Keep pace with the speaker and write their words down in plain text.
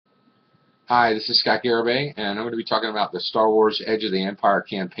Hi, this is Scott Garibay, and I'm going to be talking about the Star Wars Edge of the Empire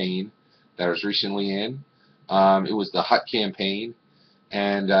campaign that I was recently in. It was the Hutt campaign,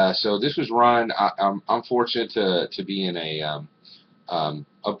 and so this was run. I'm fortunate to be in a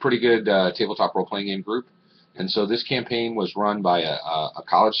pretty good tabletop role-playing game group, and so this campaign was run by a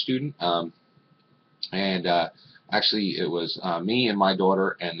college student, and actually it was me and my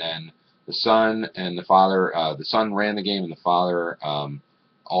daughter, and then the son and the father. The son ran the game, and the father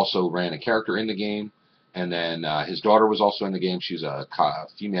also ran a character in the game, and then his daughter was also in the game. She's a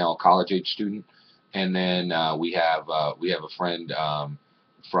female college-age student, and then we have a friend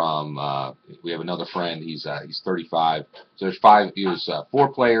we have another friend. He's 35. So there's five. It was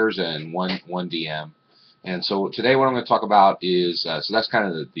 4 players and one DM. And so today, what I'm going to talk about is so that's kind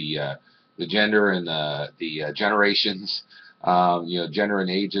of the gender and the generations. Gender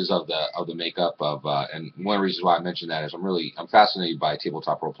and ages of the makeup of, and one of the reasons why I mentioned that is I'm fascinated by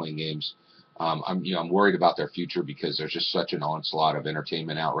tabletop role-playing games. I'm worried about their future because there's just such an onslaught of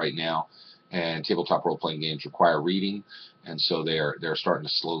entertainment out right now, and tabletop role-playing games require reading, and so they're starting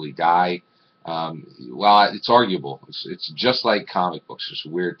to slowly die. Well, it's arguable. It's just like comic books. It's a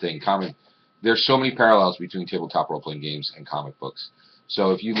weird thing. There's so many parallels between tabletop role-playing games and comic books. So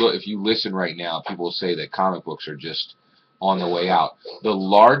if you listen right now, people will say that comic books are just on the way out. The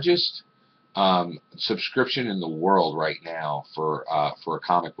largest subscription in the world right now for a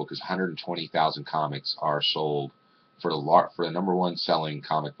comic book is 120,000 comics are sold for the #1 selling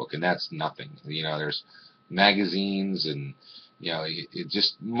comic book, and that's nothing. There's magazines and it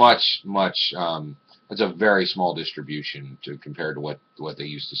just much. It's a very small distribution compared to what they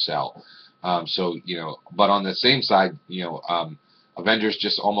used to sell. But on the same side, Avengers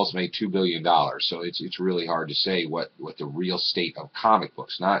just almost made $2 billion, so it's really hard to say what the real state of comic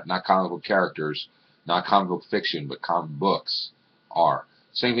books, not comic book characters, not comic book fiction, but comic books are.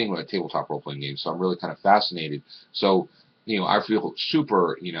 Same thing with a tabletop role-playing game. So I'm really kind of fascinated. So I feel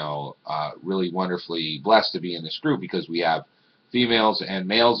super really wonderfully blessed to be in this group because we have females and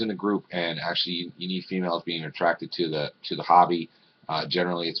males in the group, and actually you need females being attracted to the hobby.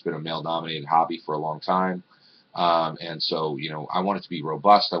 Generally, it's been a male-dominated hobby for a long time. And so, I want it to be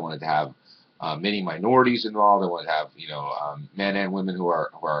robust. I wanted to have many minorities involved. I wanted to have, men and women who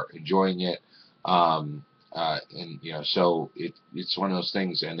are enjoying it. So it's one of those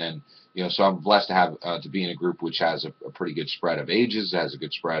things. And then, so I'm blessed to have to be in a group which has a pretty good spread of ages, has a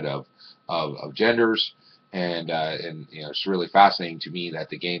good spread of genders, and it's really fascinating to me that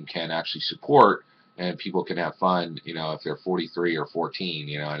the game can actually support and people can have fun, if they're 43 or 14,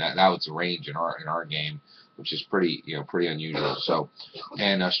 and that was the range in our game, which is pretty unusual. So,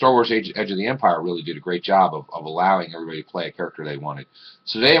 and Star Wars Edge of the Empire really did a great job of allowing everybody to play a character they wanted.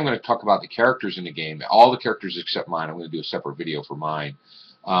 So today I'm going to talk about the characters in the game, all the characters except mine. I'm going to do a separate video for mine,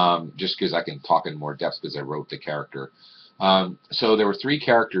 just because I can talk in more depth because I wrote the character. So there were 3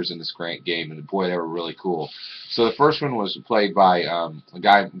 characters in this great game, and boy, they were really cool. So the first one was played by a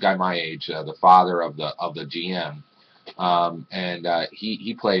guy my age, the father of the GM.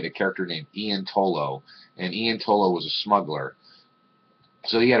 He played a character named Ian Tolo, and Ian Tolo was a smuggler.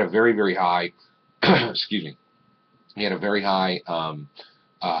 So he had a very, very high, excuse me, he had a very high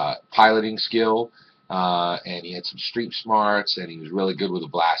piloting skill, and he had some street smarts, and he was really good with a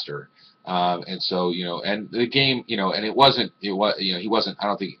blaster. And so, and the game, and he wasn't, I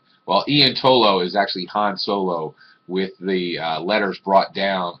don't think, well, Ian Tolo is actually Han Solo with the letters brought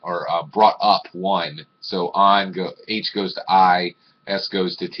down or brought up 1. So H goes to I, S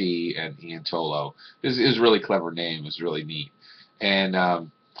goes to T, and Ian Tolo is a really clever name. It's really neat, and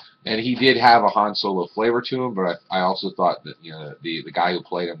he did have a Han Solo flavor to him. But I also thought that the guy who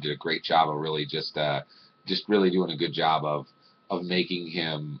played him did a great job of really just really doing a good job of making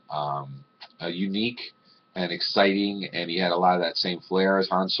him unique and exciting, and he had a lot of that same flair as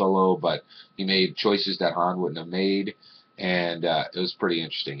Han Solo, but he made choices that Han wouldn't have made, and it was pretty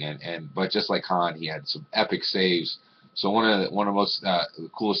interesting. But just like Han, he had some epic saves. So one of the most the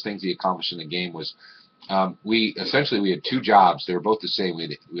coolest things he accomplished in the game was we had 2 jobs. They were both the same.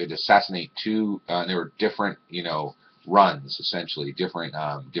 We had to assassinate 2, and they were different runs, essentially different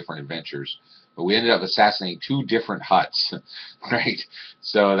adventures. But we ended up assassinating 2 different Hutts, right?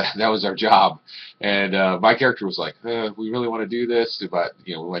 So that was our job. And my character was like, we really want to do this, but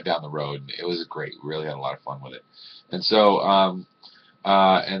we went down the road. And it was great. We really had a lot of fun with it. And so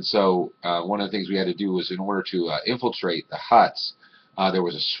one of the things we had to do was, in order to infiltrate the Hutts, there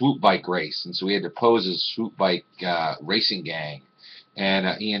was a swoop bike race, and so we had to pose as a swoop bike racing gang.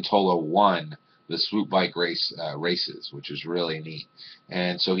 And Ian Tolo won the swoop bike races, which was really neat.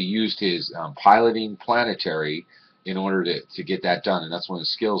 And so he used his piloting planetary in order to get that done, and that's one of the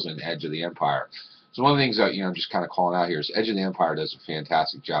skills in Edge of the Empire. So one of the things that I'm just kind of calling out here is Edge of the Empire does a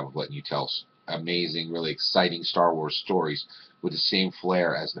fantastic job of letting you tell amazing, really exciting Star Wars stories with the same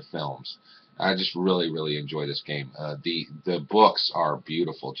flair as the films. I just really enjoy this game. The books are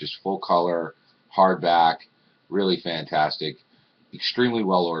beautiful, just full color, hardback, really fantastic, extremely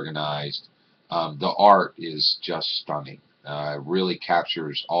well organized. The art is just stunning. Really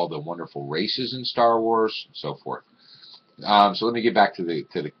captures all the wonderful races in Star Wars, and so forth. So let me get back to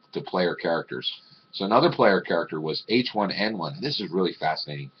the player characters. So another player character was H1N1. This is really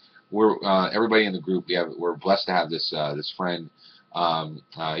fascinating. We're everybody in the group. We're blessed to have this friend.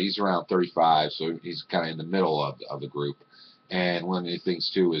 He's around 35, so he's kind of in the middle of the group. And one of the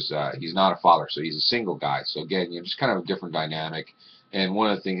things too is he's not a father, so he's a single guy. So again, just kind of a different dynamic. And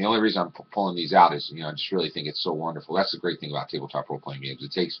one of the things, the only reason I'm pulling these out is, I just really think it's so wonderful. That's the great thing about tabletop role-playing games.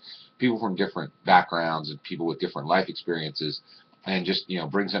 It takes people from different backgrounds and people with different life experiences, and just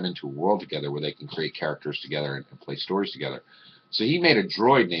brings them into a world together where they can create characters together and play stories together. So he made a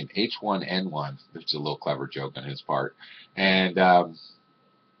droid named H1N1. It's a little clever joke on his part, and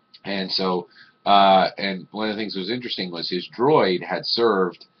so one of the things that was interesting was his droid had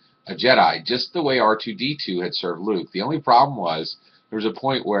served a Jedi just the way R2-D2 had served Luke. The only problem was there was a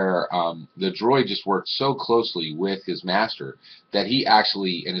point where the droid just worked so closely with his master that he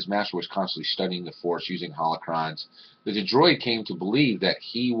actually, and his master was constantly studying the Force using holocrons, that the droid came to believe that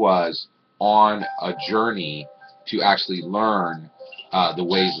he was on a journey to actually learn the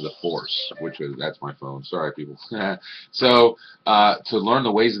ways of the Force, that's my phone. Sorry, people. So to learn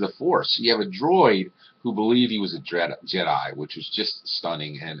the ways of the Force, you have a droid who believed he was a Jedi, which was just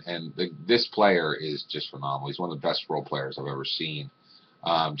stunning. And this player is just phenomenal. He's one of the best role players I've ever seen.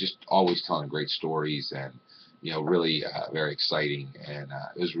 Just always telling great stories, and really very exciting. And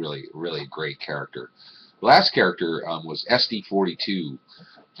it was really a great character. The last character was SD42,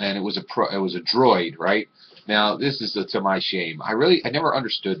 and it was a droid, right? Now, this is to my shame. I never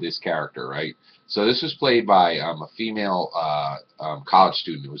understood this character, right? So this was played by a female college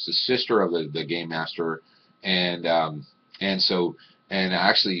student. It was the sister of the game master, and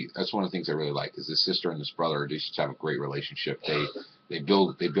actually that's one of the things I really like is the sister and this brother just have a great relationship. They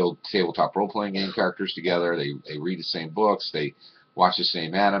build tabletop role playing game characters together. They read the same books. They watch the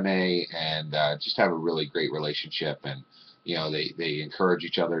same anime, and just have a really great relationship. And they encourage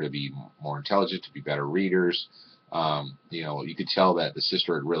each other to be more intelligent, to be better readers. You could tell that the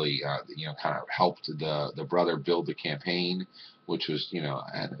sister had really, kind of helped the brother build the campaign, which was,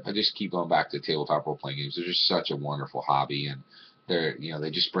 and I just keep going back to tabletop role-playing games. They're just such a wonderful hobby, and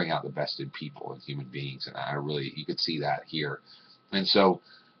they just bring out the best in people and human beings, and you could see that here. And so,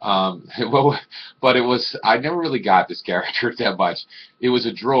 but I never really got this character that much. It was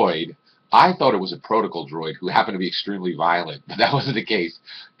a droid. I thought it was a protocol droid who happened to be extremely violent, but that wasn't the case.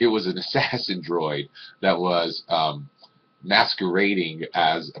 It was an assassin droid that was masquerading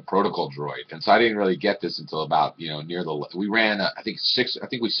as a protocol droid, and so I didn't really get this until about near we ran I think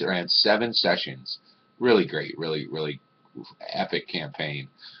we ran 7 sessions. Really great, really epic campaign,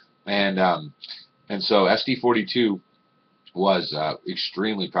 and so SD42 was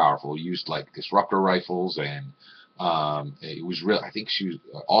extremely powerful. Used like disruptor rifles, and it was real. I think she was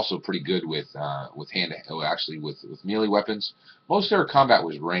also pretty good with melee weapons. Most of her combat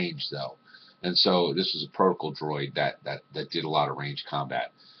was ranged though, and so this was a protocol droid that did a lot of ranged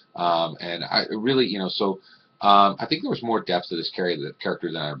combat. And I really, I think there was more depth to this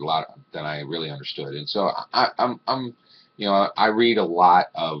character than I really understood. And so I read a lot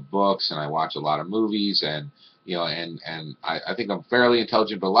of books and I watch a lot of movies, and I think I'm fairly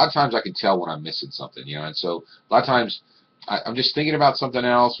intelligent, but a lot of times I can tell when I'm missing something, and so a lot of times I'm just thinking about something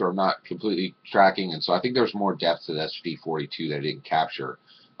else, or I'm not completely tracking, and so I think there's more depth to the SD42 that I didn't capture,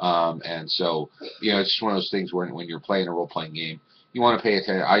 and so it's just one of those things when you're playing a role-playing game, you want to pay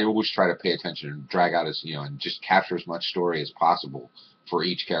attention. I always try to pay attention and drag out and just capture as much story as possible for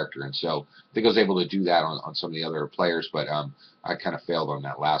each character, and so I think I was able to do that on some of the other players, but I kind of failed on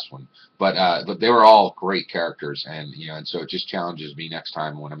that last one. But they were all great characters, and and so it just challenges me next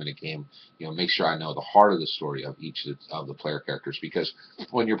time when I'm in a game, make sure I know the heart of the story of each of the player characters, because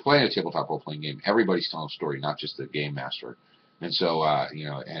when you're playing a tabletop role-playing game, everybody's telling a story, not just the game master, and so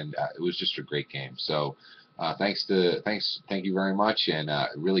it was just a great game. So thank you very much, and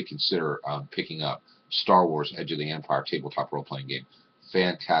really consider picking up Star Wars: Edge of the Empire tabletop role-playing game.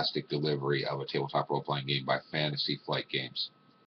 Fantastic delivery of a tabletop role-playing game by Fantasy Flight Games.